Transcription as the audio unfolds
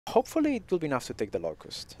Hopefully it will be enough to take the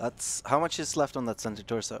Locust. That's how much is left on that center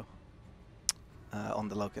torso? On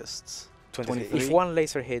the Locusts. 23. If one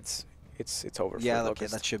laser hits, it's over. Yeah, for okay,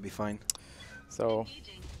 Locust. that should be fine. So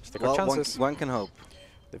let's take Well, our chances. one can hope.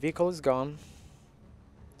 The vehicle is gone.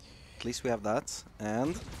 At least we have that,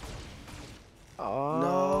 and... No.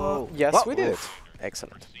 No! Yes, Well, we did it. oof.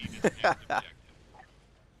 Excellent.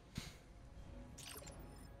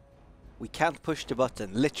 We can't push the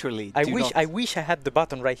button, literally. I do wish not. I wish I had the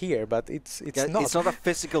button right here, but it's Yeah, not. It's not a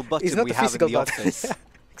physical button It's not we a have physical in the button. office. Yeah,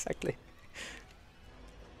 exactly.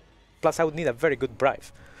 Plus, I would need a very good bribe.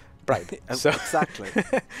 So Exactly.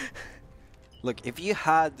 Look, if you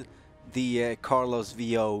had the Carlos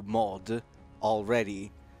VO mod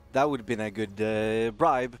already, that would have been a good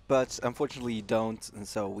bribe, but unfortunately you don't, and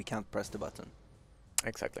so we can't press the button.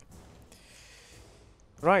 Exactly.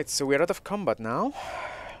 Right, so we're out of combat now.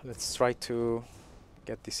 Let's try to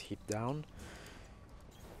get this heat down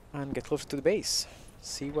and get closer to the base.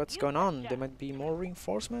 See what's going on. There might be more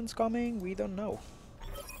reinforcements coming. We don't know.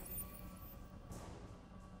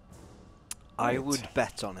 I would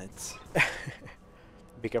bet on it.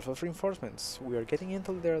 Be careful of reinforcements. We are getting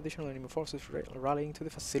until there are additional enemy forces rallying to the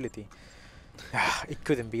facility. It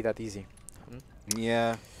couldn't be that easy.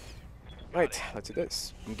 Yeah. Right, let's do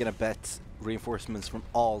this. I'm gonna bet reinforcements from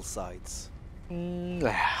all sides.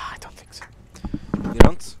 I don't think so. You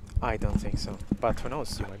don't? I don't think so. But who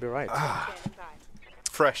knows? You might be right.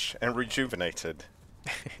 Fresh and rejuvenated.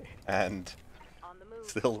 And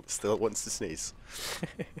still wants to sneeze.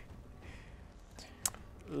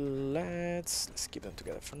 Let's keep them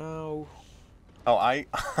together for now. Oh, I'm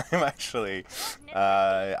actually,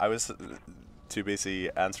 I was too busy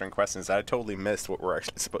answering questions. I totally missed what we're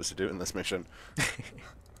actually supposed to do in this mission.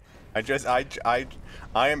 I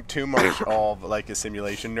am too much of like a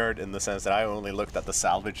simulation nerd in the sense that I only looked at the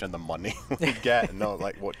salvage and the money we get and not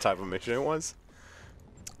like what type of mission it was.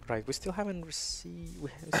 Right, we still haven't received. We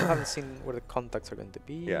still haven't seen where the contacts are going to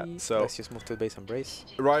be. Yeah, so let's just move to the base and brace.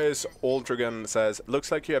 Rias Aldrigan says,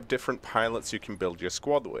 looks like you have different pilots you can build your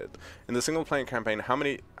squad with. In the single player campaign, how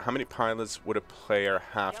many pilots would a player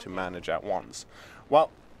have to manage at once?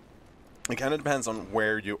 Well, it kind of depends on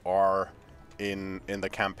where you are in the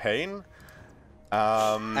campaign.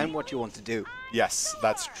 And what you want to do. Yes,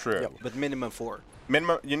 that's true. Yep. But minimum 4.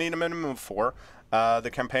 You need a minimum of 4.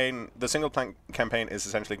 The single player campaign is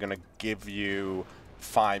essentially going to give you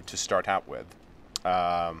 5 to start out with.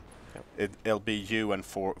 It'll be you and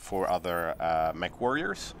four other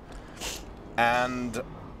MechWarriors. And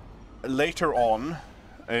later on,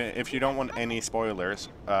 if you don't want any spoilers,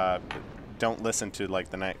 don't listen to like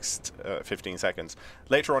the next 15 seconds.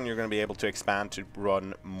 Later on, you're going to be able to expand to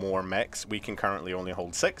run more mechs. We can currently only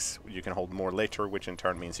hold 6. You can hold more later, which in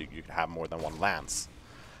turn means you can have more than 1 lance.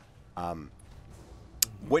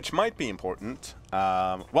 Which might be important.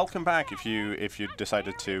 Welcome back if you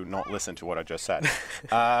decided to not listen to what I just said.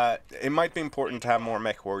 It might be important to have more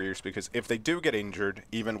MechWarriors because if they do get injured,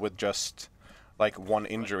 even with just like 1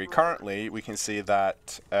 injury currently, we can see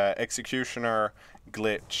that Executioner,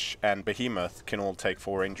 Glitch, and Behemoth can all take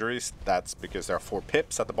 4 injuries. That's because there are 4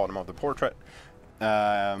 pips at the bottom of the portrait.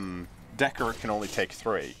 Decker can only take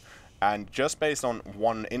 3. And just based on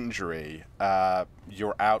 1 injury,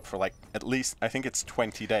 you're out for like at least, I think it's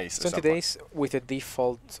 20 days. 20 days with a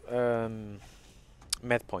default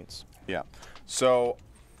med points. Yeah. So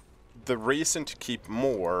the reason to keep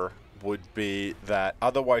more would be that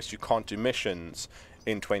otherwise you can't do missions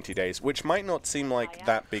in 20 days, which might not seem like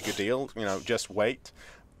that big a deal, you know, just wait.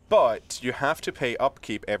 But you have to pay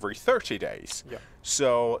upkeep every 30 days. Yeah.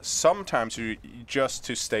 So sometimes just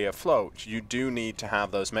to stay afloat, you do need to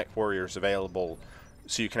have those MechWarriors available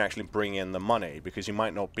so you can actually bring in the money, because you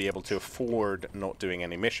might not be able to afford not doing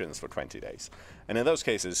any missions for 20 days. And in those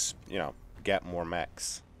cases, you know, get more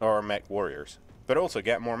mechs or MechWarriors, but also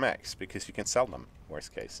get more mechs because you can sell them,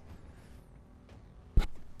 worst case.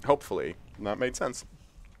 Hopefully that made sense.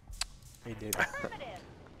 It did.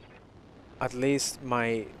 At least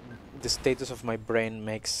the status of my brain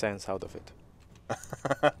makes sense out of it.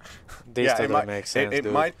 This yeah, doesn't make sense.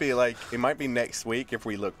 It might be like next week if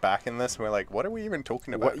we look back in this. We're like, what are we even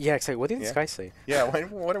talking about? Yeah, exactly. What did this guy say? Yeah,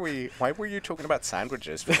 why were you talking about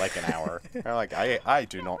sandwiches for like an hour? Like, I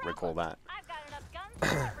do not recall that.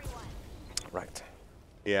 Right.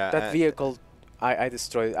 Yeah. That vehicle, I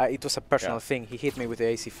destroyed. It was a personal Yeah. thing. He hit me with the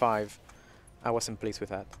AC-5. I wasn't pleased with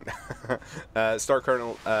that. Star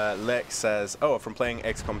Colonel Lex says, oh, from playing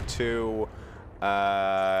XCOM 2,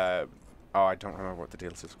 oh, I don't remember what the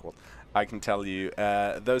DLC is called. I can tell you,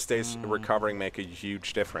 those days recovering make a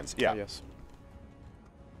huge difference. Yeah. Yes.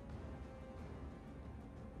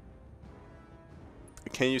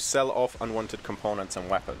 Can you sell off unwanted components and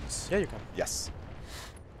weapons? Yeah, you can. Yes.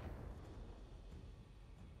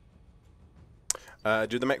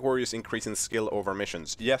 Do the MechWarriors increase in skill over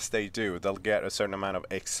missions? Yes, they do. They'll get a certain amount of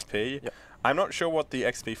XP. Yep. I'm not sure what the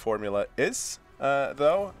XP formula is,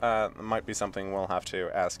 though. It might be something we'll have to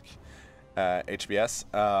ask HBS.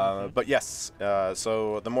 But yes,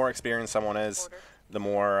 so the more experienced someone is, the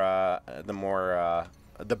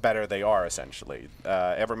better they are, essentially.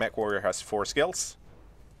 Every MechWarrior has 4 skills.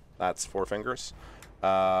 That's 4 fingers.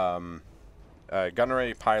 Gunnery,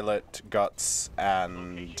 pilot, guts,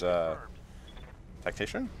 and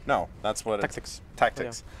tactician? No, that's what Tactics.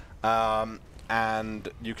 Tactics. And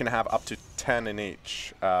you can have up to 10 in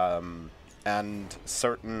each. And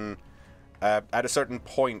certain at a certain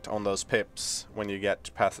point on those pips, when you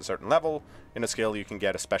get past a certain level in a skill, you can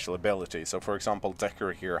get a special ability. So, for example,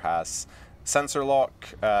 Decker here has sensor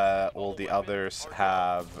lock. All the others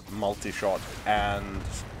have multi-shot and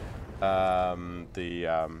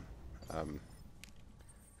the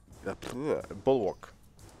bulwark.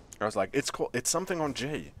 I was like, it's something on G.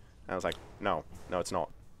 And I was like, no, it's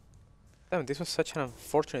not. Damn, this was such an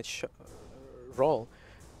unfortunate roll.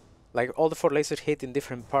 Like, all the 4 lasers hit in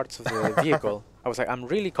different parts of the vehicle. I was like, I'm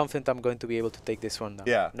really confident I'm going to be able to take this one down.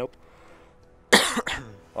 Yeah. Nope.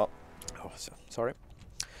 Well. Oh, sorry.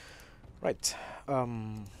 Right.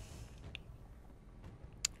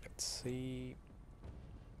 Let's see.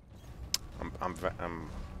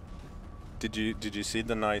 Did you see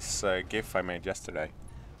the nice GIF I made yesterday?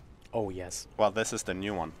 Oh yes. Well, this is the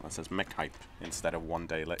new one. It says Mech Hype instead of one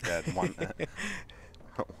day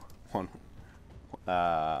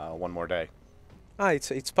one more day. Ah,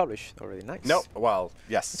 it's published already. Nice. No, well,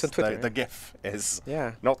 yes. It's on Twitter, the GIF is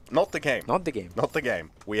yeah. Not the game. Not the game. Not the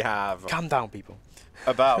game. We have Calm down, people.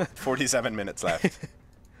 about 47 minutes left.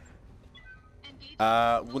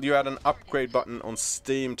 Will you add an upgrade button on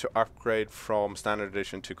Steam to upgrade from Standard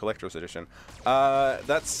Edition to Collector's Edition?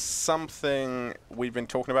 That's something we've been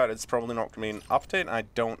talking about. It's probably not going to be an update. I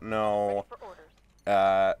don't know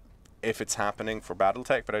if it's happening for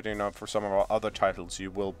BattleTech, but I do know for some of our other titles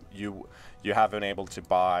you have been able to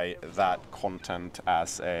buy that content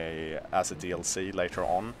as a DLC later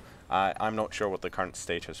on. I'm not sure what the current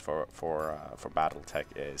status for BattleTech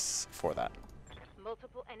is for that.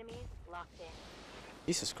 Multiple enemies locked in.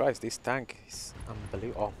 Jesus Christ, this tank is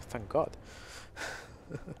unbelievable. Oh, thank God.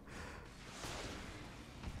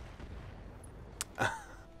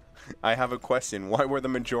 I have a question. Why were the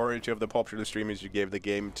majority of the popular streamers you gave the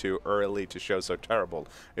game to early to show so terrible?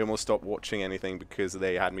 I almost stopped watching anything because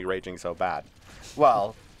they had me raging so bad.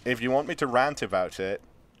 Well, if you want me to rant about it,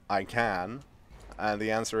 I can. And the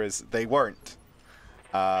answer is they weren't.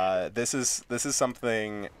 This is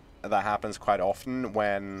something that happens quite often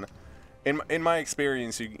when... In my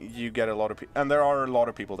experience, you get a lot of people, and there are a lot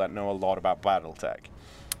of people that know a lot about BattleTech,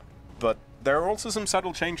 but there are also some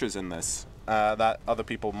subtle changes in this that other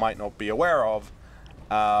people might not be aware of.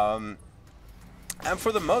 And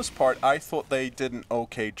for the most part, I thought they did an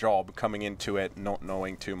okay job coming into it, not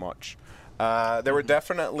knowing too much. There were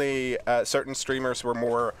definitely certain streamers were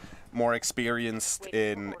more experienced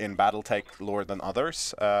in BattleTech lore than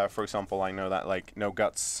others. For example, I know that like No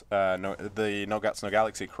Guts, the No Guts No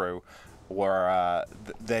Galaxy crew were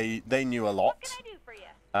they knew a lot,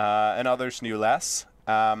 and others knew less.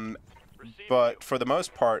 But for the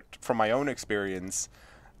most part, from my own experience,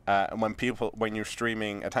 when you're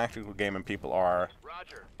streaming a tactical game and people are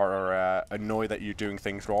annoyed that you're doing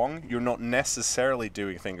things wrong, you're not necessarily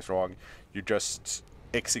doing things wrong. You're just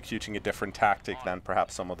executing a different tactic than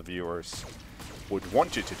perhaps some of the viewers would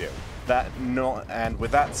want you to do. And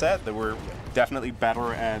with that said, there were definitely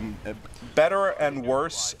better and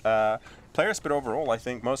worse players, but overall, I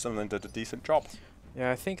think most of them did a decent job.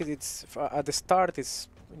 Yeah, I think it's at the start. It's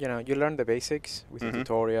you learn the basics with the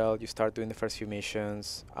tutorial. You start doing the first few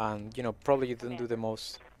missions, and probably you don't do the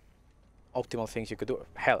most optimal things you could do.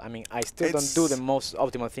 Hell, I mean, I still don't do the most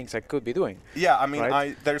optimal things I could be doing. Yeah, I mean,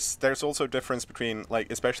 right? there's also a difference between, like,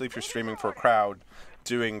 especially if you're streaming for a crowd,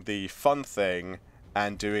 doing the fun thing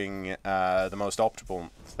and doing the most optimal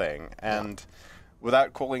thing. And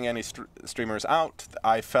without calling any streamers out,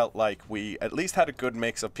 I felt like we at least had a good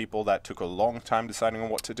mix of people that took a long time deciding on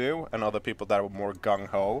what to do, and other people that were more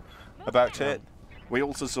gung-ho about it. We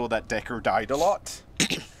also saw that Decker died a lot,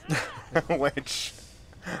 which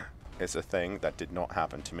is a thing that did not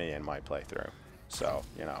happen to me in my playthrough. So,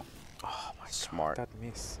 Oh my smart. God, that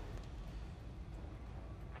miss.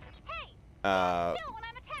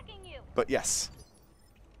 But yes.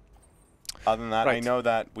 Other than that, I know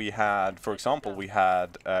that we had, for example,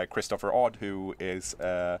 Christopher Odd, who's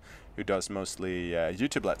who does mostly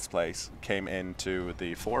YouTube Let's Plays, came into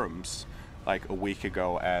the forums like a week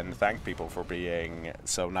ago and thanked people for being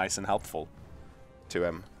so nice and helpful to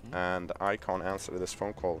him. And I can't answer this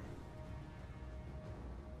phone call.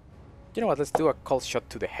 You know what? Let's do a call shot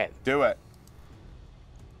to the head. Do it.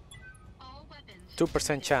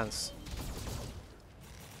 2% chance.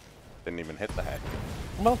 Didn't even hit the head.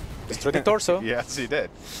 Well, destroy the torso. Yes, he did.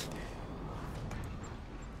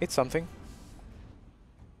 It's something.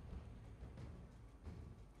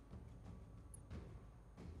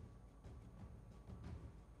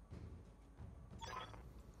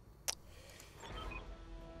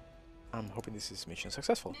 I'm hoping this is mission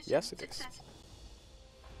successful. Yes, it is.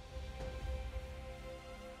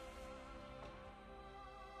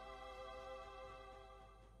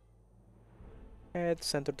 Head,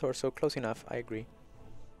 center, torso, close enough, I agree.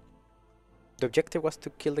 The objective was to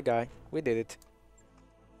kill the guy. We did it.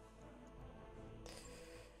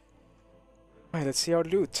 Right, let's see our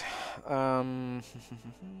loot. Right,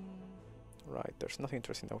 there's nothing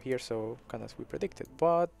interesting down here, so kind of as we predicted.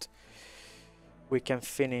 But we can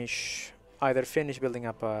either finish building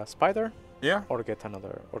up a spider, Yeah. or get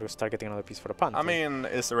another, or start getting another piece for the panther. I mean,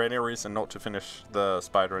 is there any reason not to finish the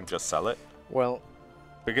spider and just sell it? well,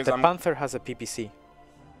 Because the I'm panther has a PPC,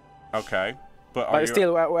 okay, but are but you?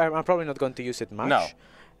 still, I'm probably not going to use it much No.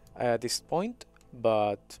 at this point.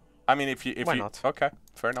 But I mean, if why you not? okay,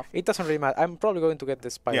 fair enough. it doesn't really matter. I'm probably going to get the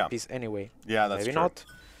spider Yeah. piece anyway. Yeah, that's Maybe true. not.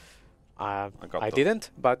 got I the-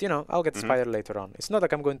 didn't, but you know, I'll get the Mhm. spider later on. It's not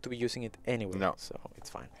like I'm going to be using it anyway, No. so it's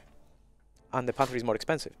fine. And the panther is more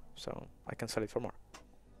expensive, so I can sell it for more.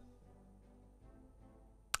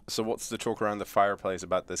 So what's the talk around the fireplace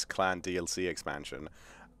about this clan DLC expansion?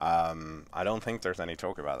 I don't think there's any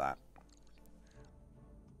talk about that.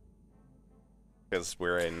 Because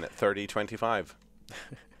we're in 3025.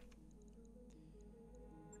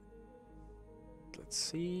 Let's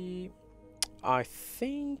see. I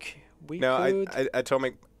think we No, could.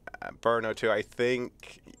 Atomic Burno too. I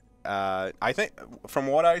think from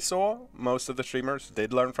what I saw, most of the streamers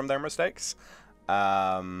did learn from their mistakes.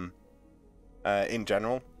 In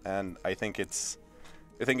general, and I think it's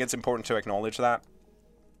important to acknowledge that.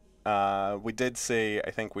 We did see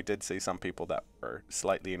some people that were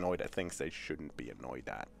slightly annoyed at things they shouldn't be annoyed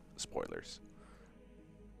at. Spoilers.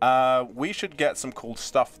 We should get some cool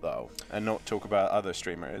stuff though, and not talk about other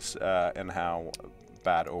streamers and how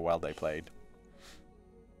bad or well they played.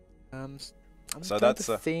 I'm So trying that's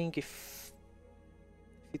to think if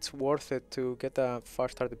it's worth it to get a far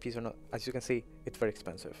starter piece or not. As you can see, it's very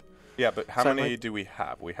expensive. Yeah, but how So I many might- do we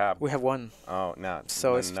have? We have. We have one, Oh no.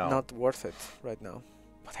 so then it's no. not worth it right now.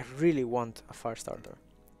 But I really want a far starter.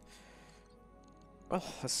 Well,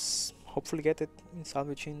 let's hopefully get it in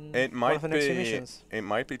salvaging It one might of the next few be. missions. It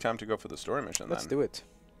might be time to go for the story mission Let's then. do it.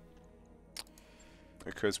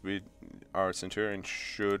 Because our Centurion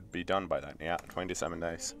should be done by then. Yeah, 27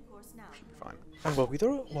 days. Should be fine. And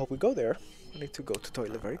while we go there, I need to go to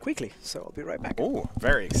toilet very quickly. So I'll be right back. Oh,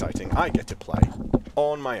 very exciting. I get to play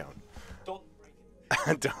on my own.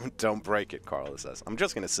 Don't break it, Carl says. I'm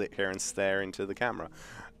just going to sit here and stare into the camera.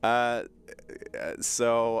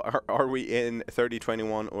 So are we in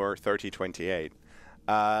 3021 or 3028?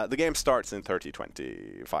 The game starts in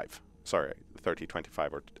 3025. Sorry,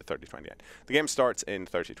 3025 or 3028. The game starts in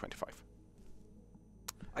 3025.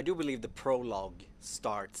 I do believe the prologue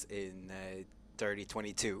starts in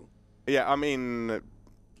 3022. Yeah, I mean,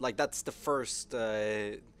 Like, that's the first...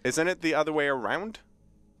 isn't it the other way around?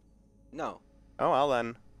 no, Oh, well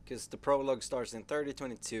then. because the prologue starts in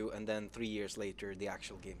 3022, and then 3 years later, the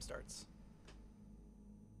actual game starts.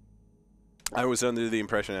 I was under the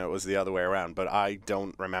impression it was the other way around, but I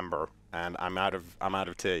don't remember, and I'm out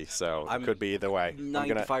of tea, so it I'm could be either way. I'm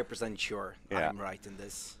gonna 95% sure Yeah. I'm right in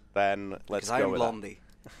this. then let's Because go I'm with Blondie,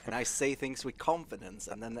 and I say things with confidence,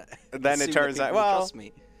 and then Then it assume that turns out, people will well, trust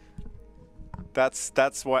me. that.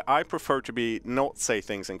 That's why I prefer to be not say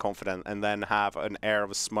things in confidence and then have an air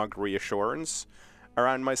of smug reassurance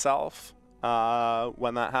around myself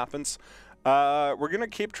when that happens. We're gonna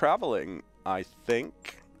keep traveling, I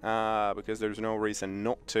think. Because there's no reason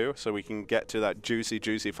not to, so we can get to that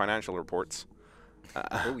juicy financial reports.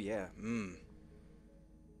 Oh yeah.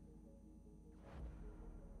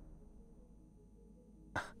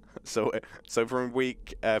 So from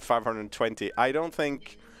week 520, I don't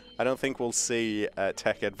think we'll see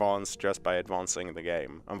tech advance just by advancing the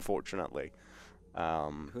game, unfortunately.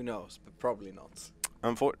 Who knows? But probably not.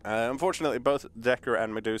 Unfortunately, both Decker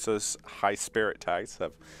and Medusa's high spirit tags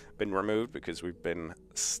have been removed because we've been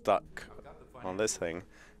stuck on this thing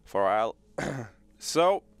for a while.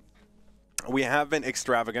 So we have been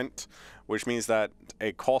extravagant which means that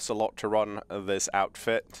it costs a lot to run this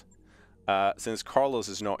outfit. Since Carlos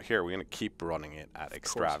is not here, we're going to keep running it at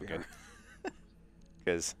extravagant.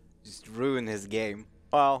 Because just ruin his game.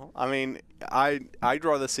 well, I mean, I'd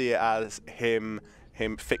rather see it as him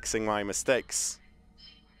fixing my mistakes.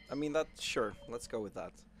 I mean, sure, let's go with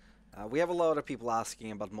that. We have a lot of people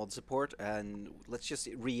asking about mod support, and let's just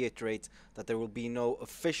reiterate that there will be no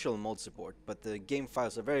official mod support, but the game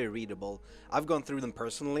files are very readable. I've gone through them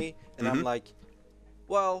personally, and I'm like,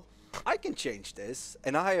 well, I can change this,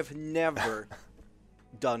 and I have never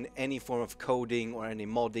done any form of coding or any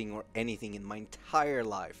modding or anything in my entire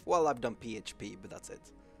life. Well, I've done PHP, but that's it.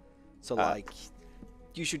 So, like,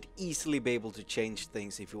 you should easily be able to change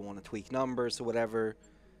things if you want to tweak numbers or whatever.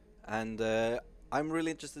 And I'm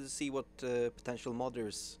really interested to see what potential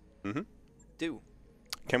modders do.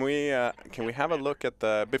 Can we have a look at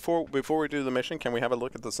the before we do the mission? Can we have a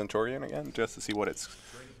look at the Centurion again, just to see what it's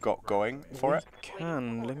got going for it?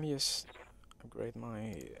 Can let me just upgrade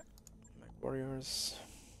my MechWarriors.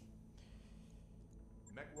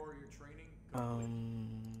 MechWarrior training.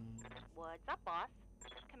 What's up, boss?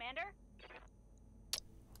 Commander?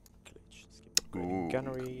 Glitch. Let's keep upgrading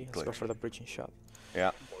gunnery. Let's go for the bridging shot.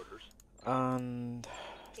 Yeah. And I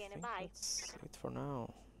Standing think by. that's it for now.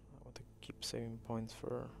 I want to keep saving points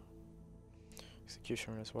for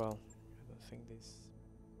executioner as well. I don't think this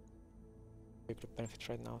big benefit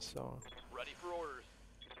right now, so. Ready for orders.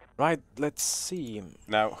 Right, let's see.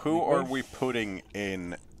 Now, who are we putting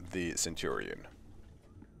in the Centurion?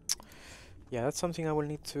 Yeah, that's something I will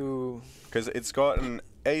need to. Because it's got an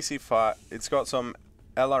AC5, it's got some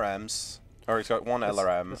LRMs, or it's got one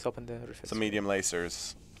LRM, Let's open the refill some medium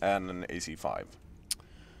lasers, and an AC5.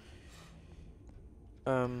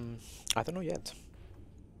 I don't know yet.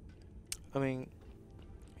 I mean,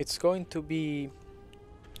 it's going to be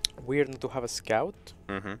weird not to have a scout,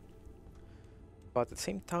 but at the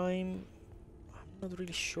same time, I'm not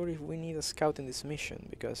really sure if we need a scout in this mission,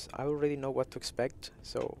 because I already know what to expect.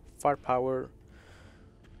 So firepower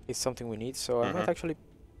is something we need. So I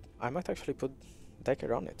might actually put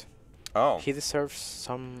Decker on it. Oh. He deserves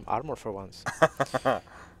some armor for once.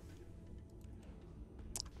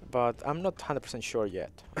 But I'm not 100% sure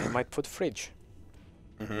yet. I might put Fridge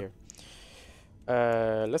here.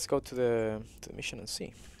 Let's go to the mission and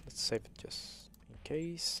see. Let's save it just in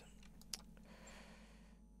case.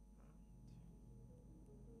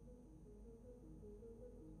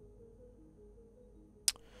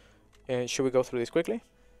 Should we go through this quickly?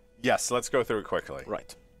 Yes, let's go through it quickly.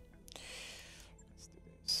 Right. Let's do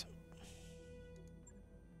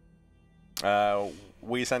this.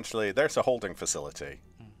 We essentially, there's a holding facility.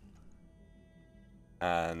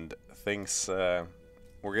 And things, we're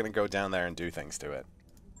going to go down there and do things to it.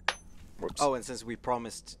 Whoops. Oh, and since we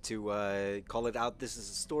promised to call it out, this is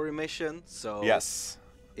a story mission, so Yes.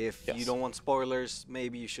 if you don't want spoilers,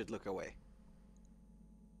 maybe you should look away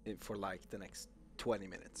for like the next 20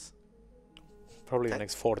 minutes. Probably the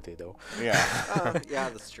next 40 though. Yeah. Yeah,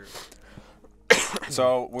 that's true.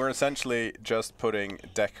 So we're essentially just putting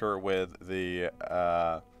Decker with the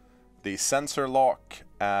sensor lock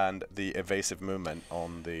and the evasive movement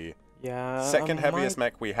on the second heaviest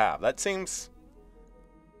mech we have. That seems...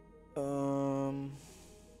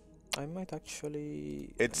 I might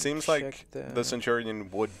actually... It seems like the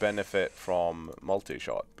Centurion would benefit from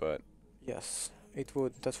multi-shot, but... Yes, it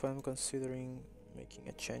would. That's why I'm considering making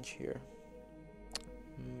a change here.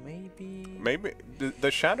 Maybe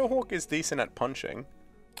the Shadowhawk is decent at punching.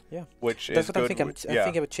 Yeah, which that's is what good. I'm thinking. I'm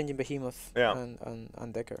thinking about changing Behemoth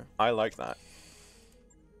and Decker. I like that.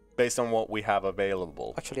 Based on what we have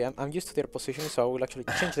available. Actually, I'm used to their position, so I will actually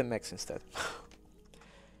change the mechs instead.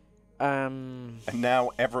 And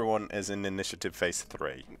now everyone is in initiative phase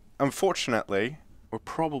 3. Unfortunately, we're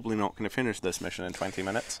probably not going to finish this mission in 20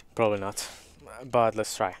 minutes. Probably not, but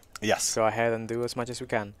let's try. Yes. Go ahead and do as much as we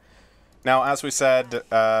can. Now, as we said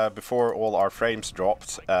before all our frames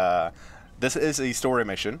dropped, this is a story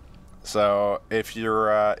mission. So if you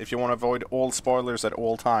want to avoid all spoilers at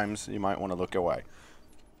all times, you might want to look away.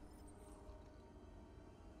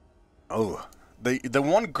 Oh, the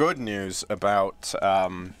one good news about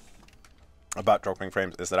dropping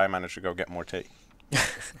frames is that I managed to go get more tea.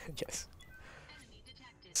 Yes.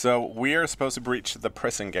 So we are supposed to breach the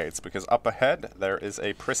prison gates because up ahead there is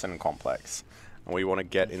a prison complex, and we want to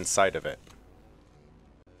get inside of it.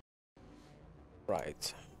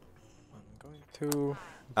 Right. I'm going to...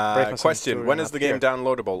 Question, when is the game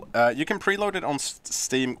downloadable? You can preload it on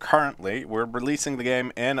Steam currently. We're releasing the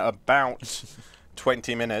game in about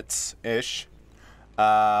 20 minutes-ish.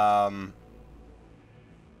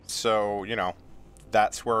 So, you know,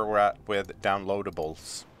 that's where we're at with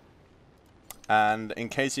downloadables. And in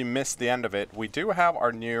case you missed the end of it, we do have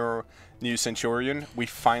our new Centurion. We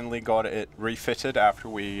finally got it refitted after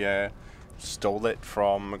we stole it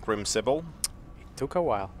from Grim Sybil. It took a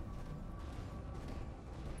while.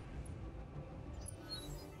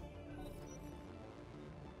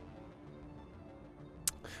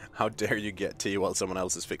 How dare you get tea while someone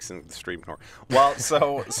else is fixing the stream cKnoor? Well,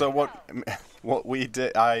 so what we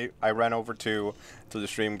did, I ran over to the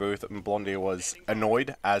stream booth, and Blondie was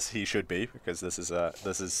annoyed, as he should be, because this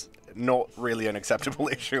is not really an acceptable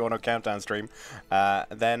issue on a countdown stream.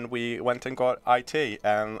 Then we went and got IT,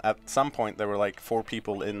 and at some point there were like 4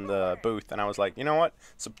 people in the booth, and I was like, you know what?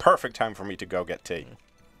 It's a perfect time for me to go get tea.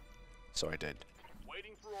 So I did.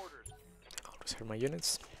 Waiting for orders. Always hear my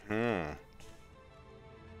units.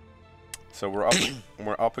 So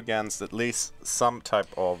we're up against at least some type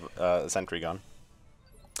of sentry gun.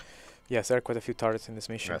 Yes, there are quite a few turrets in this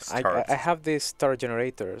mission. Yes, I have these turret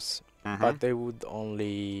generators, Mm-hmm. but they would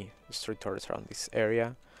only destroy turrets around this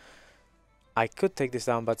area. I could take this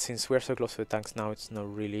down, but since we're so close to the tanks now, it's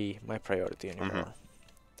not really my priority anymore.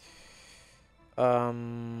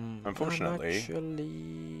 Unfortunately, I'm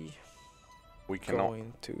actually we cannot.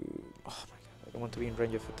 going to... Oh my god, I don't want to be in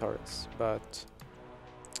range of the turrets, but...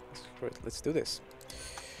 Screw it, let's do this.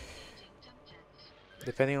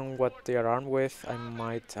 Depending on what they are armed with, I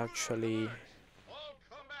might actually... All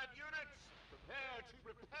combat units, prepare to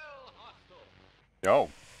repel hostile. Oh.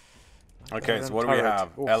 Okay, so what do we have?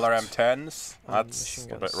 Oof. LRM-10s. and That's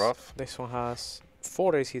machine a bit guns. rough. This one has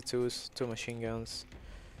 4 AC2s, 2 machine guns,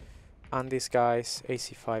 and these guys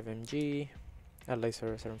AC5 MG, a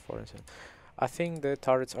laser 74 and so on. I think the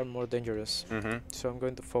turrets are more dangerous, so I'm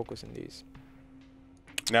going to focus on these.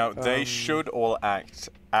 Now, they should all act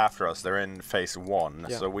after us. They're in phase 1,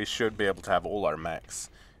 Yeah. so we should be able to have all our mechs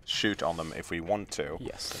shoot on them if we want to.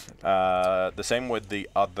 Yes, definitely. The same with the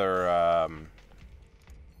other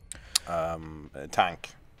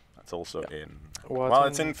tank. That's also in... well,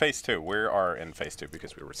 it's in phase 2. We are in phase 2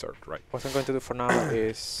 because we reserved, right? What I'm going to do for now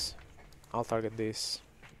is I'll target this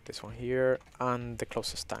one here, and the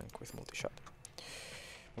closest tank with multi-shot.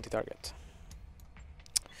 Multi-target.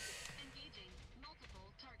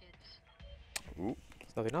 Ooh.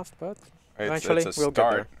 It's not enough, but It's eventually a we'll get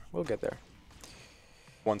start. there. We'll get there.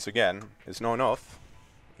 Once again, it's not enough,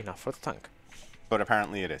 Enough for the tank. but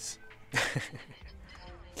apparently it is.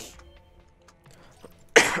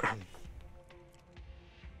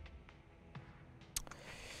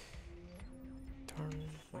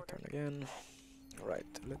 My turn again. Alright,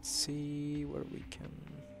 let's see where we can...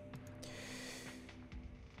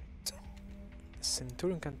 The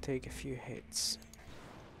Centurion can take a few hits.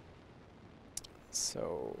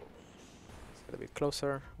 So... let's get a bit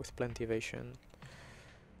closer with plenty evasion.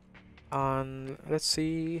 And let's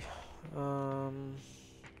see... right.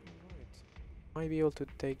 Might be able to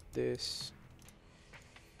take this...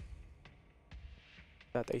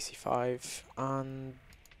 that AC5 and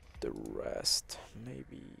the rest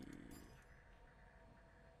maybe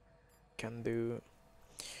we can do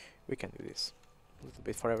this a little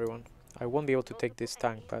bit for everyone. I won't be able to take this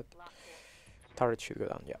tank, but turret should go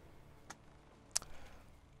down. Yeah.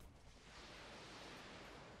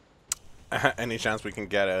 Any chance we can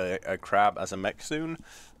get a crab as a mech soon?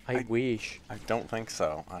 I wish. I don't think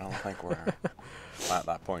so. I don't think we're at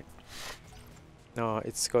that point. No,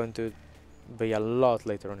 it's going to be a lot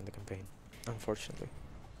later on in the campaign, unfortunately.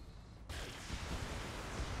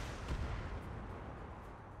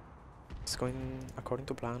 It's going according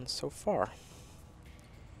to plan so far.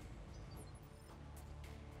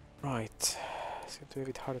 Right, it's going to be a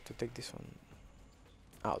bit harder to take this one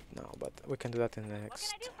out now, but we can do that in the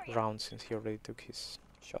next round since he already took his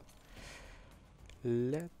shot.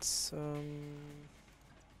 Let's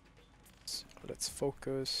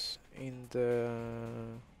focus in the...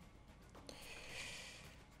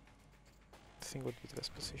 I think would be the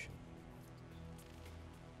best position.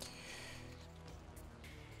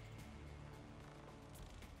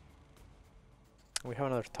 We have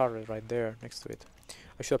another turret right there next to it.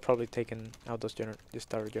 I should have probably taken out those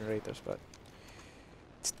turret generators, but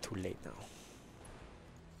it's too late now.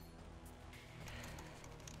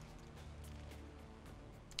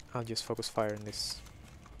 I'll just focus fire in this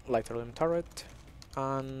lighter LM turret,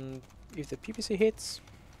 and if the PPC hits,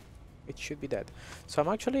 it should be dead. So I'm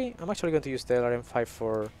actually going to use the LRM-5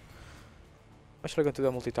 for... I'm actually going to do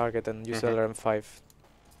a multi-target and use the LRM-5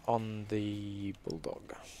 on the Bulldog.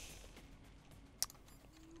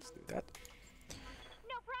 Let's do that.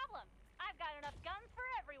 No problem. I've got enough guns for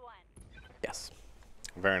everyone. Yes.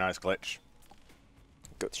 Very nice glitch.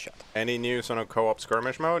 Good shot. Any news on a co-op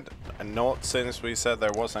skirmish mode? Not since we said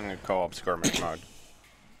there wasn't a co-op skirmish mode.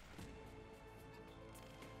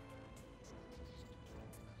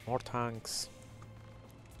 More tanks.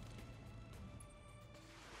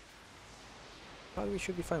 But we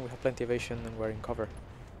should be fine. We have plenty of evasion and we're in cover.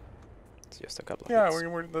 It's just a couple of Yeah,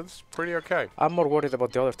 hits. that's pretty okay. I'm more worried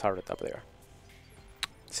about the other turret up there.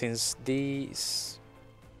 Since this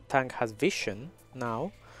tank has vision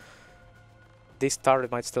now, this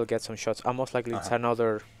turret might still get some shots. And most likely it's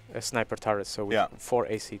another sniper turret, so with 4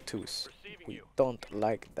 AC2s. We don't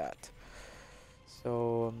like that.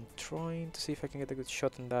 So I'm trying to see if I can get a good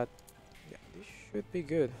shot on that. Yeah, this should be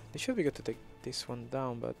good. This should be good to take this one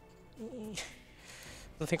down, but I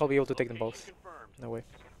don't think I'll be able to take them both. No way.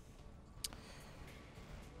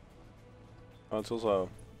 Well, it's also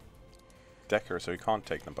Decker, so you can't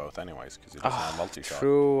take them both anyways, because he doesn't have multi-shot.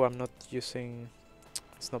 True, I'm not using...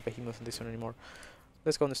 It's not Behemoth on this one anymore.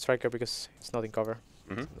 Let's go on the Striker because it's not in cover.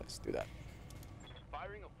 So let's do that.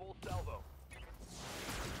 Firing a full salvo.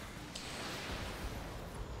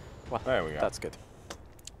 Well, There we go. that's good.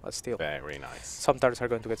 But still, Very nice. some turrets are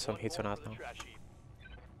going to get some hits on us now.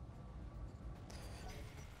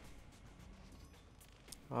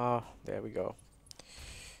 Ah, there we go.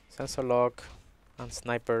 Sensor lock and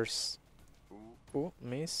snipers. Ooh,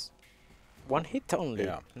 miss. One hit only.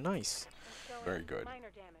 Yeah. Nice. Very good. Minor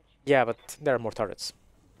damage. Yeah, but there are more turrets.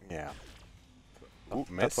 Yeah. Ooh,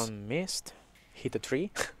 That miss. one missed. Hit a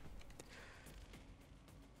tree.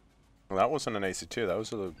 Well, that wasn't an AC2, that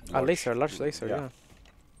was a Large laser, yeah.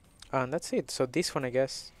 And that's it. So this one, I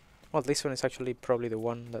guess... Well, this one is actually probably the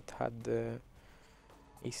one that had the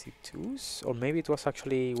AC2s? Or maybe it was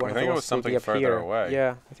actually one I of the think it ones was something up further here. away.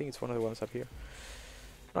 Yeah, I think it's one of the ones up here.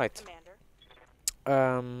 Right.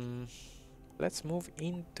 Commander. Let's move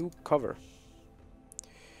into cover.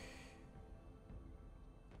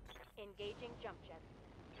 Engaging jump jet.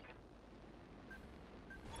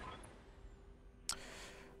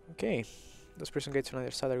 Okay. Those prison gates on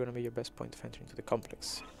either side are going to be your best point of entry into the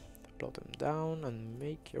complex. Blow them down and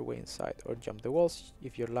make your way inside, or jump the walls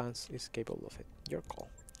if your lance is capable of it. Your call.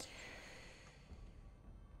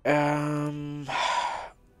 I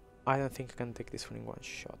don't think I can take this one in one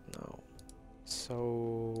shot now.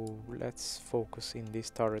 So let's focus in these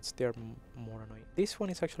turrets. They're more annoying. This one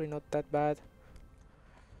is actually not that bad.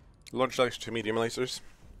 Large lasers to medium lasers.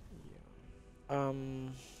 Yeah.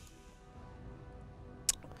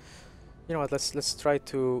 You know what? Let's try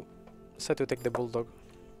to take the bulldog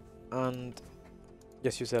and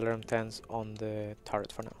just use the LRM-10s on the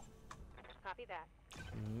turret for now. Copy that.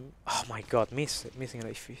 Oh my god, missing an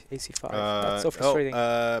AC5. That's so frustrating.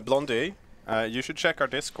 Blondie, you should check our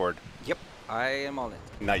Discord. Yep, I am on it.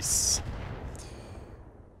 Nice.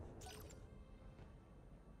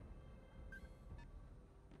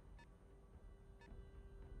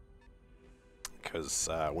 Because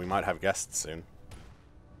we might have guests soon.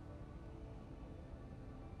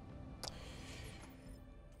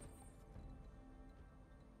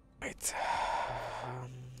 Right.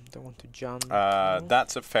 Don't want to jump.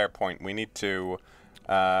 That's a fair point. We need to...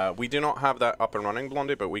 we do not have that up and running,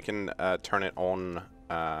 Blondie, but we can turn it on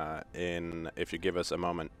if you give us a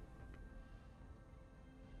moment.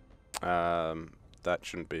 That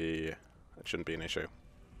shouldn't be an issue.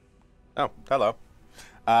 Oh, hello.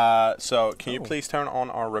 So can you please turn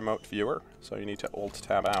on our remote viewer? So you need to Alt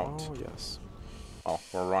Tab out. Oh yes. Oh,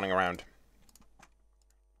 we're running around.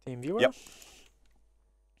 Team viewer. Yep.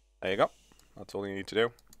 There you go. That's all you need to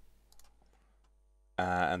do.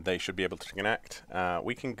 And they should be able to connect.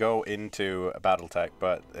 We can go into BattleTech,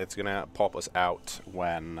 but it's gonna pop us out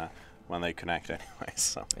when they connect anyway.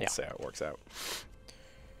 So let's see how it works out.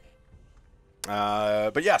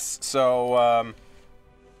 But yes, so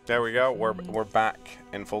there we go. We're back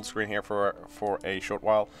in full screen here for a short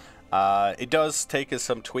while. It does take us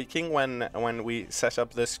some tweaking when we set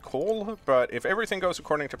up this call, but if everything goes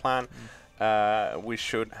according to plan, we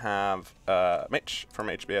should have Mitch from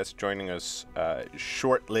HBS joining us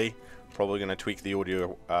shortly. Probably going to tweak the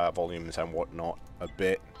audio volumes and whatnot a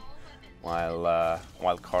bit, while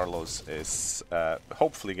Carlos is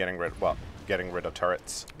hopefully getting rid of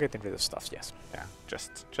turrets. Getting rid of stuff, yes. Yeah,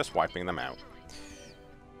 just wiping them out.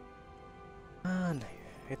 And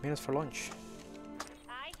 8 minutes for lunch.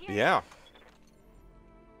 I hear Yeah.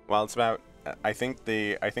 Well, it's about. I think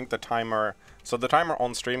the timer. So the timer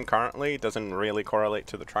on stream currently doesn't really correlate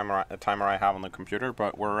to the timer I have on the computer,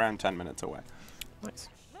 but we're around 10 minutes away. Nice.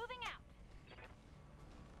 moving out.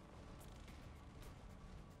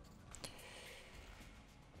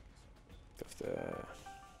 Of the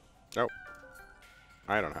Oh,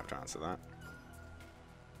 I don't have to answer that.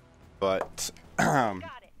 But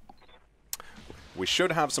Got it. we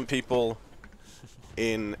should have some people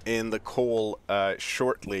in the call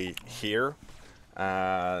shortly here.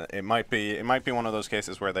 It might be one of those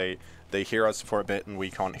cases where they hear us for a bit and we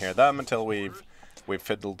can't hear them until we've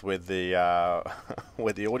fiddled with the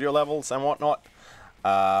with the audio levels and whatnot.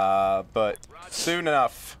 But soon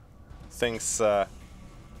enough, things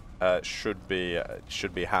should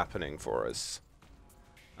be happening for us.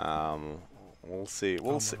 We'll see.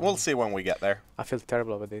 We'll see when we get there. I feel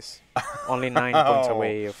terrible about this. Only 9 points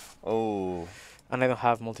away of. Oh. And I don't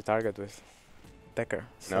have multi-target with Decker.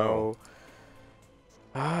 So.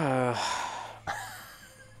 No.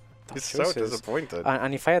 He's so disappointed.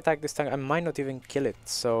 And if I attack this tank, I might not even kill it.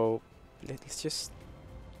 So let's just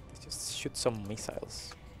shoot some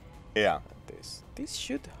missiles. Yeah. At this. This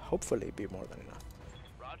should hopefully be more than enough.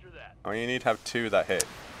 Roger that. Oh, you need to have 2 that hit.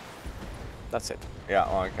 That's it. Yeah.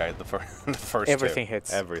 Oh, okay. The first. Everything 2.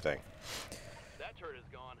 hits. Everything. That turret is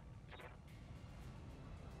gone.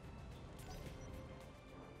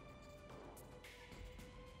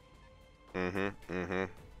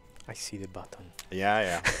 I see the button.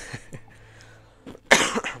 Yeah.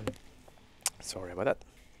 Sorry about that.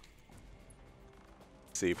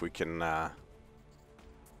 See if we can.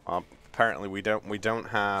 Apparently, we don't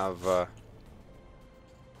have.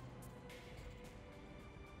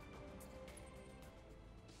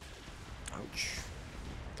 Ouch.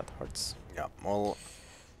 That hurts. Yeah.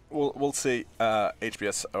 We'll see.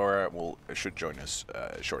 HBS should join us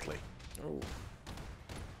shortly. Oh.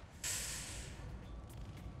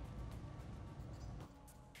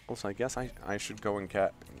 Also, I guess I should go and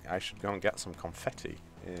get some confetti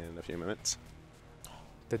in a few minutes.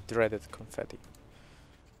 The dreaded confetti.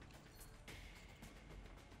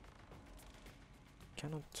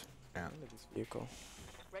 Cannot handle this vehicle.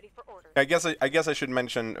 Ready for order. I guess I should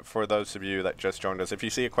mention for those of you that just joined us, if you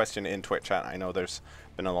see a question in Twitch chat, I know there's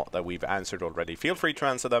been a lot that we've answered already. Feel free to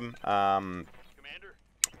answer them Commander.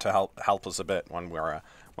 to help us a bit when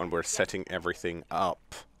we're setting everything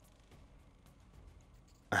up.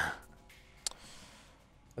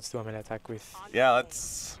 Let's do a melee attack with. Yeah,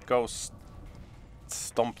 let's go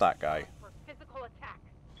stomp that guy. For physical attack.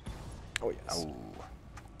 Oh yes. Oh,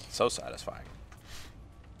 so satisfying.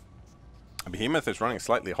 Behemoth is running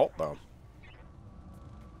slightly hot though.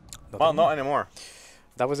 Well, not anymore.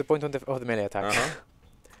 That was the point of the melee attack.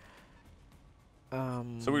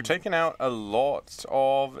 So we've taken out a lot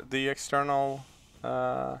of the external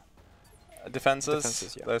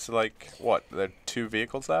defenses. Yeah. There's like, what, there are 2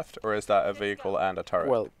 vehicles left? Or is that a vehicle and a turret?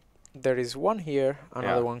 Well, there is one here,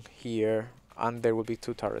 another Yeah. one here, and there will be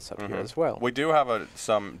 2 turrets up here as well. We do have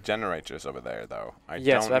some generators over there though.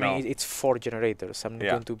 Yes, don't I know. mean it's 4 generators. I'm not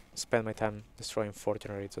Yeah. going to spend my time destroying 4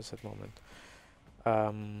 generators at the moment.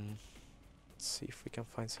 Let's see if we can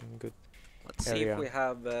find some good. Let's see if we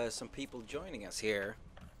have some people joining us here.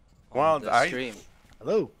 Well, on the stream.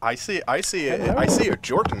 Hello. I see Hello. I see a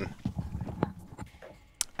Jordan.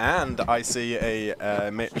 And I see a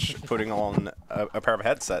Mitch putting on a pair of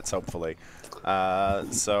headsets, hopefully.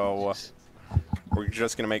 So we're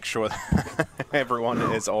just going to make sure that everyone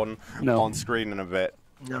is on screen in a bit.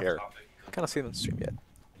 Here. I cannot see them on stream yet.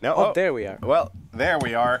 No, Oh, there we are. Well, there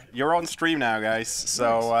we are. You're on stream now, guys.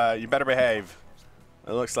 So you better behave.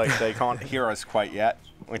 It looks like they can't hear us quite yet,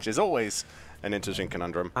 which is always an interesting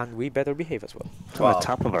conundrum. And we better behave as well. On the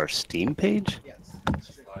top of our Steam page?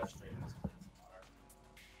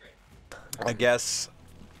 I guess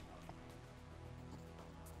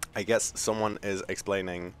someone is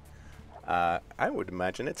explaining. I would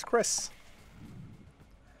imagine it's Chris.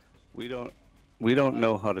 We don't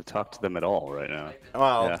know how to talk to them at all right now.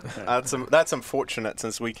 Well, Yeah. that's unfortunate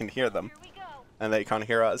since we can hear them Here we go. and they can't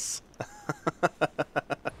hear us.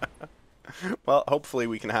 Well, hopefully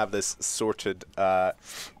we can have this sorted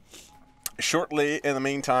shortly. In the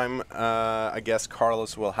meantime, I guess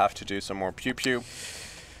Carlos will have to do some more pew pew.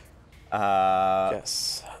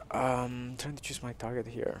 Yes. Trying to choose my target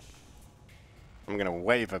here. I'm gonna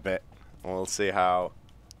wave a bit. We'll see how.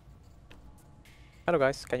 Hello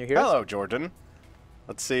guys, can you hear us? Hello, Jordan.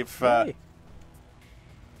 Let's see if. Hey.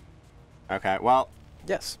 Okay. Well.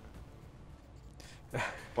 Yes.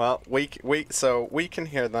 Well, so we can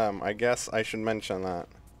hear them. I guess I should mention that.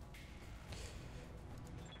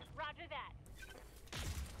 Roger that.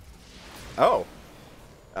 Oh.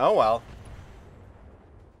 Oh well.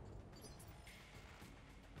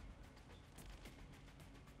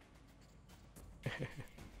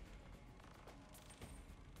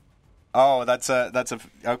 Oh, that's a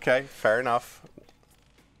okay, fair enough.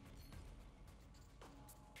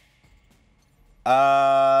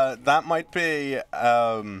 That might be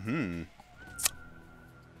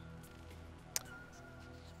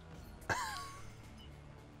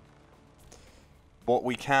What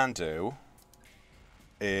we can do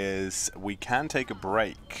is we can take a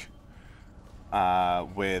break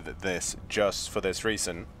with this just for this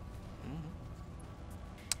reason,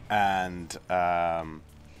 and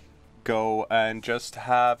go and just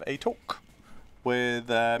have a talk with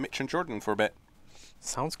Mitch and Jordan for a bit.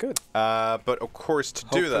 Sounds good. But of course, to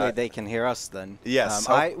do Hopefully that, they can hear us then. Yes.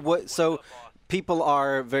 So people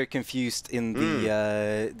are very confused in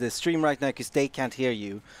the stream right now because they can't hear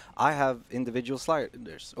you. I have individual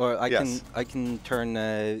sliders, or I Yes. can turn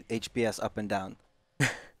HPS up and down.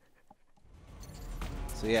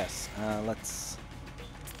 So yes, let's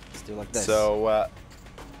do like this. so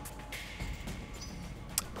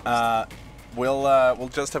we'll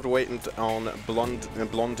just have to wait on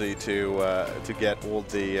Blondie to get all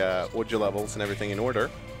the audio levels and everything in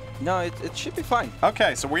order. No, it should be fine.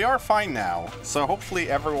 Okay, so we are fine now. So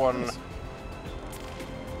hopefully everyone...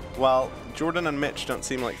 Well, Jordan and Mitch don't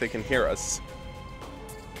seem like they can hear us,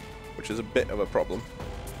 which is a bit of a problem.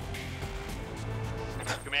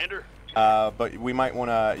 Commander? But we might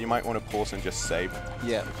wanna, you might wanna pause and just save,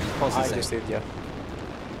 Yeah, pause and I save. just did, yeah.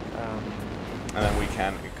 and then we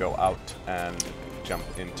can go out and jump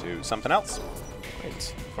into something else.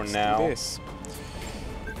 Great. For Let's now. do this.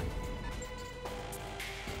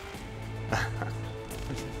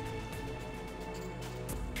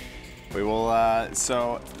 We will.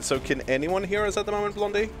 So can anyone hear us at the moment,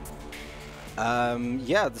 Blondie?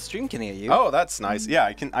 Yeah, the stream can hear you. Oh, that's nice.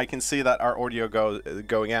 Yeah, I can see that our audio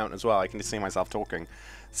going out as well. I can see myself talking.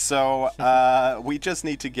 So we just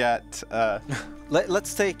need to get.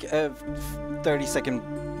 Let's take a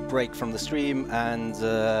 30-second break from the stream,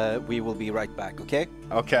 and we will be right back. Okay?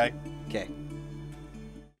 Okay. Okay.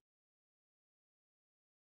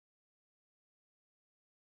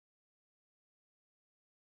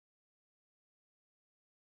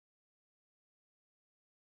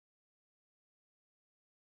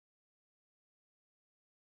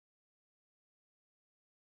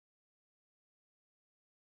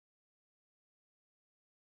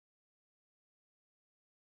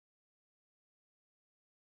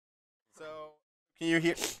 So can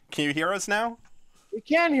you hear us now? We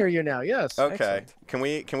can hear you now. Yes. Okay. Excellent. Can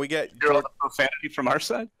we get Hear all the profanity from our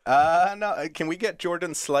side? no, can we get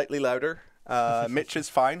Jordan slightly louder? Mitch is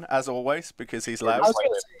fine as always because he's loud. I was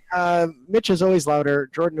gonna say, Mitch is always louder.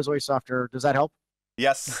 Jordan is always softer. Does that help?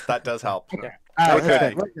 Yes, that does help. Yeah. That's Okay.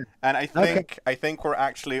 good. We're good. And I think we're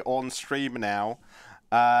actually on stream now.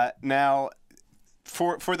 Now,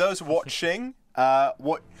 for those watching,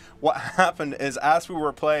 what happened is as we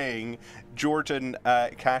were playing, Jordan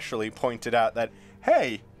casually pointed out that,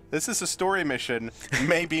 hey, this is a story mission.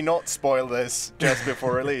 Maybe not spoil this just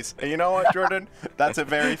before release. And you know what, Jordan? That's a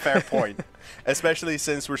very fair point. Especially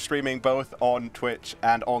since we're streaming both on Twitch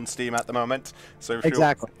and on Steam at the moment. So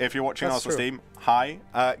if you're watching That's us on true. Steam, hi.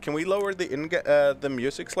 Can we lower the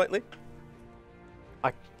music slightly?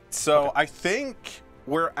 I think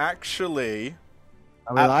we're actually...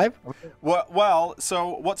 Are we live? Well,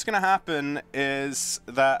 so what's going to happen is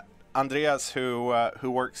that Andreas, who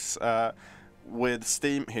works with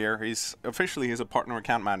Steam here, he's a partner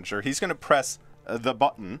account manager. He's going to press the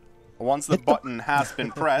button. Once the button has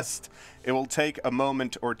been pressed, it will take a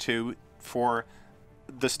moment or two for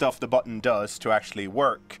the stuff the button does to actually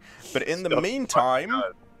work. But in the meantime,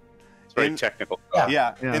 It's very technical.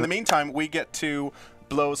 yeah, Yeah. in the meantime, we get to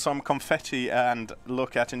blow some confetti and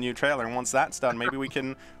look at a new trailer. And once that's done, maybe we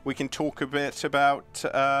can talk a bit about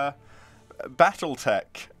BattleTech.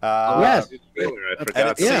 Yes. I And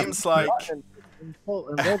forgot. it seems like And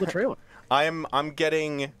roll the trailer. I'm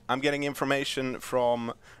getting information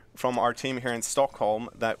from our team here in Stockholm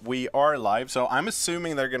that we are live. So I'm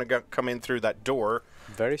assuming they're going to come in through that door.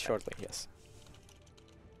 Very shortly, yes.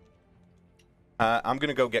 I'm going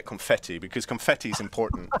to go get confetti because confetti is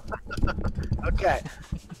important. Okay.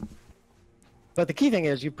 But the key thing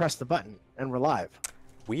is you press the button and we're live.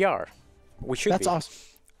 We are. We should That's be. awesome.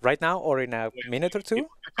 Right now or in a minute or two? You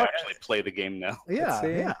can actually play the game now. Yeah, see.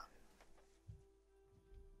 yeah.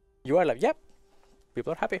 You are live. Yep.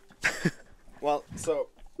 People are happy. Well, so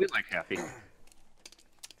We like happy.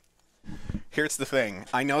 here's the thing.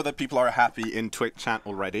 I know that people are happy in Twitch chat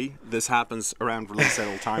already. This happens around release at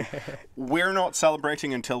all time. We're not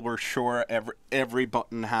celebrating until we're sure every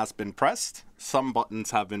button has been pressed. Some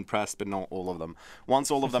buttons have been pressed, but not all of them. Once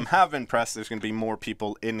all of them have been pressed, there's going to be more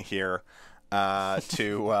people in here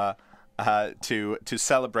to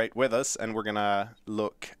celebrate with us, and we're gonna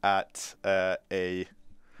look at the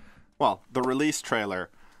release trailer.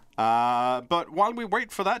 But while we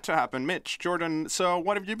wait for that to happen, Mitch, Jordan, so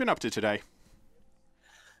what have you been up to today?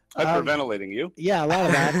 Hyperventilating you. Yeah, a lot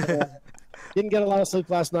of that. Didn't get a lot of sleep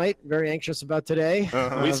last night. Very anxious about today.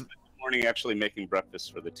 We spent more morning actually making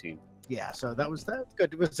breakfast for the team. Yeah, so that was good.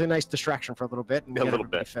 It was a nice distraction for a little bit. And A we got little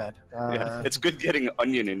everybody bit. fed. Yeah, it's good getting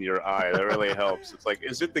onion in your eye. That really helps. It's like,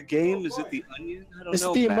 is it the game? Is it the onion? I don't Is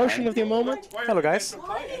know. it the man. emotion of the moment? Hello, guys.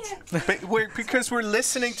 Because we're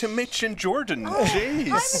listening to Mitch and Jordan. Jeez.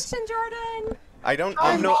 Hi, Mitch and Jordan. I don't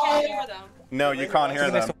Can't know. hear them. No, you can't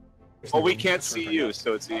hear them. Well, we can't see you,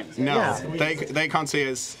 so it's easy. No, Yeah. they can't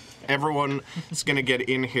see us. Everyone is going to get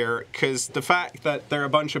in here because the fact that there are a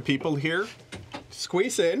bunch of people here,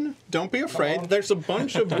 squeeze in. Don't be afraid. There's a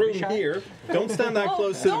bunch of room here. Don't stand that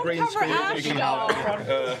close to the green cover screen. Ash, You can help.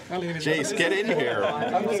 Jeez, get in here.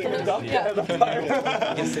 Yeah,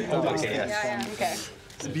 okay.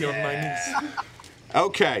 Beyond my knees.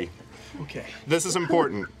 Okay, Okay. this is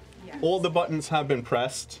important. All the buttons have been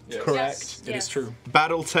pressed. Correct. It is true.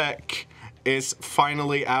 BattleTech is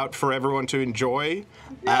finally out for everyone to enjoy.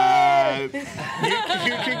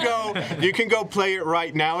 You can go play it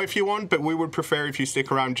right now if you want, but we would prefer if you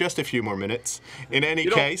stick around just a few more minutes. In any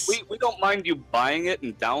case, we don't mind you buying it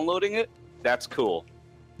and downloading it. That's cool.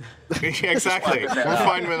 exactly, we're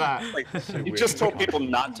fine with that. Like, you just told people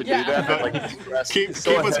not to do that. But, like, Keep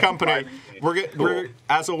us company. We're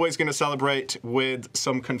as always going to celebrate with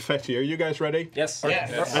some confetti. Are you guys ready? Yes.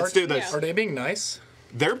 Let's do this. Are they being nice?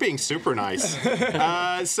 They're being super nice.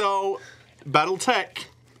 So, BattleTech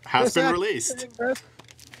has been released.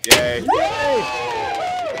 Yay.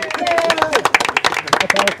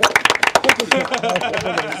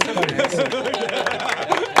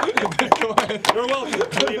 You're welcome,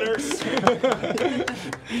 cleaners.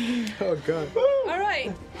 Oh god. All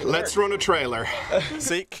right. Let's run a trailer.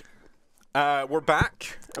 Zeke, we're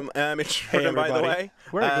back. Mitch, by the way.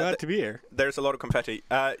 We're glad to be here. There's a lot of confetti.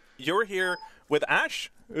 You're here with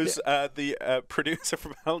Ash, who's the producer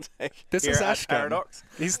from BattleTech. This here is at Ashkan. Paradox.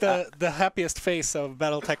 He's the happiest face of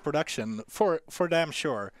BattleTech production, for damn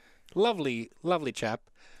sure. Lovely chap.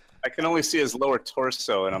 I can only see his lower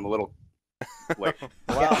torso, and I'm a little like.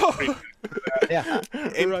 Wow. Yeah.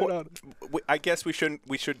 I guess we shouldn't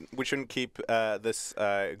keep this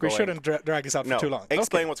going. We shouldn't drag this out for too long.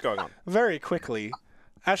 Explain Okay. what's going on. Very quickly,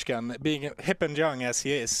 Ashkan, being hip and young as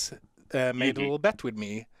he is, made a little bet with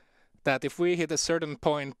me that if we hit a certain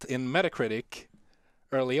point in Metacritic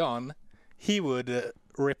early on, he would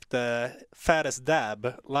rip the fattest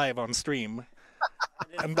dab live on stream.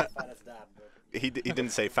 And that, He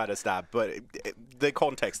didn't say fattest dab, but the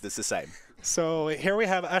context is the same. so here we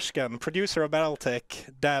have Ashkan, producer of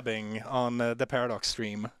BattleTech, dabbing on the Paradox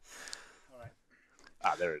stream.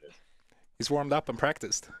 Ah, there it is. He's warmed up and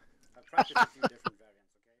practiced.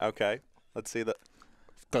 Okay, let's see that.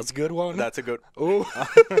 That's a good one. That's a good. Ooh.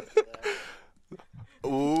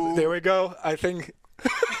 Ooh. There we go. I think.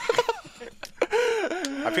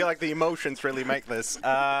 I feel like the emotions really make this.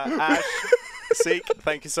 Ash, Seek,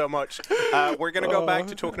 thank you so much. We're going to go back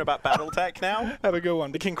to talking about BattleTech now. Have a good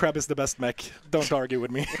one. The King Crab is the best mech. Don't argue with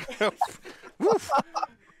me.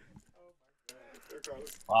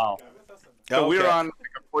 Wow. So we Okay. were on like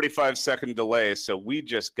a 45-second delay, so we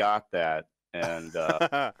just got that, and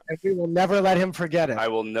And we will never let him forget it. I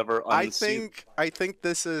will never unsee. I think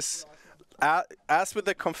this is, as with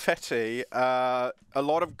the confetti, a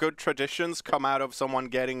lot of good traditions come out of someone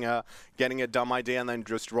getting a dumb idea and then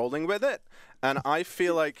just rolling with it. And I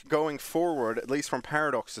feel like going forward, at least from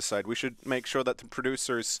Paradox's side, we should make sure that the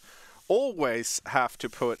producers always have to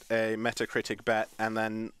put a Metacritic bet and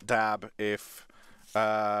then dab if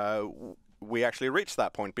we actually reach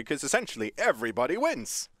that point, because essentially everybody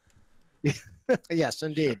wins. Yes,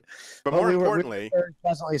 indeed. But Well, more we importantly, were very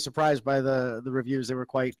pleasantly surprised by the reviews. They were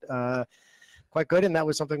quite good, and that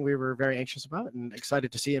was something we were very anxious about and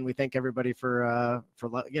excited to see. And we thank everybody for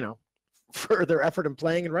for their effort in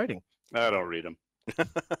playing and writing. I don't read them.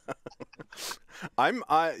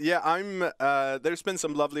 There's been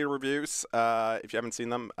some lovely reviews. If you haven't seen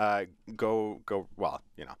them, go. Well,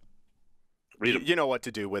 Read them. you know what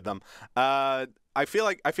to do with them. I feel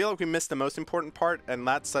like we missed the most important part, and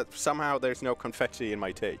that's that somehow there's no confetti in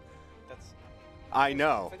my tea. I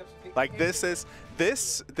know. Like this is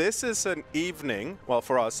an evening, well,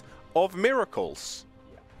 for us, of miracles.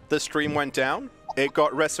 The stream went down. It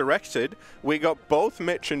got resurrected. We got both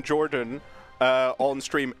Mitch and Jordan on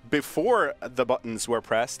stream before the buttons were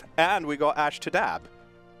pressed, and we got Ash to dab.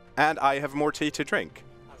 And I have more tea to drink.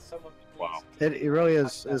 Wow. It really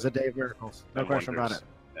is a day of miracles. No And question about wonders. it.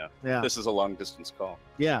 Yeah. Yeah. This is a long distance call.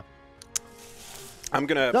 Yeah. I'm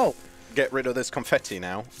gonna No. get rid of this confetti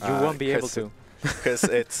now. You won't be able to. Because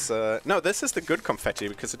it's no, this is the good confetti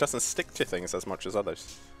because it doesn't stick to things as much as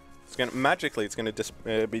others. It's gonna magically, it's gonna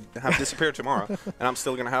have disappeared tomorrow, and I'm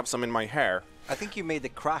still gonna have some in my hair. I think you made the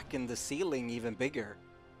crack in the ceiling even bigger.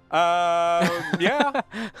 Yeah.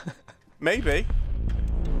 Maybe.